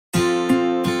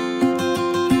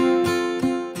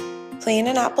Clean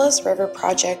Annapolis River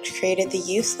project created the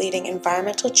Youth Leading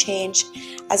Environmental Change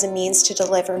as a means to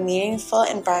deliver meaningful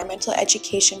environmental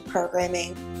education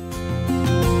programming.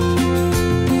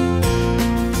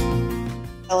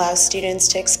 It allows students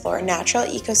to explore natural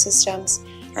ecosystems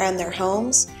around their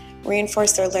homes,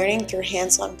 reinforce their learning through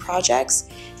hands-on projects,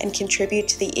 and contribute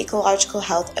to the ecological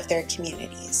health of their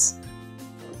communities.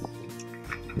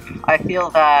 I feel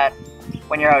that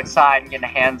when you're outside and getting a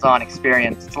hands-on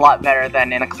experience, it's a lot better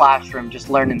than in a classroom just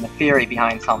learning the theory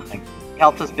behind something. It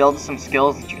helps us build some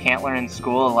skills that you can't learn in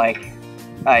school, like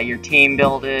your team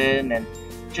building and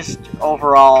just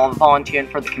overall volunteering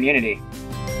for the community.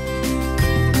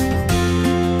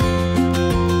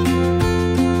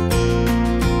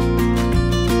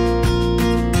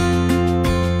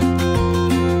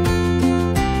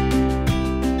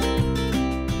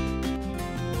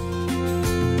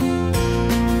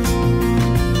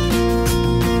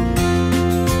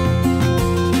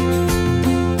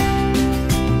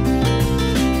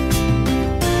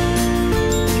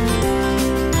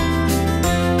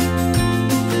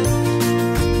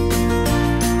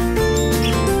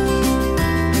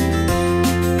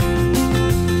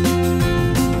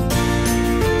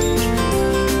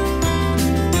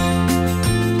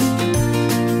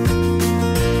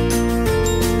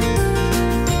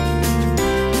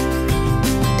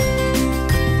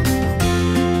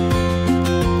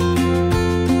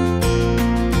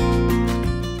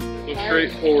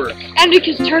 Straightforward. And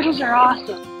because turtles are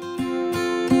awesome.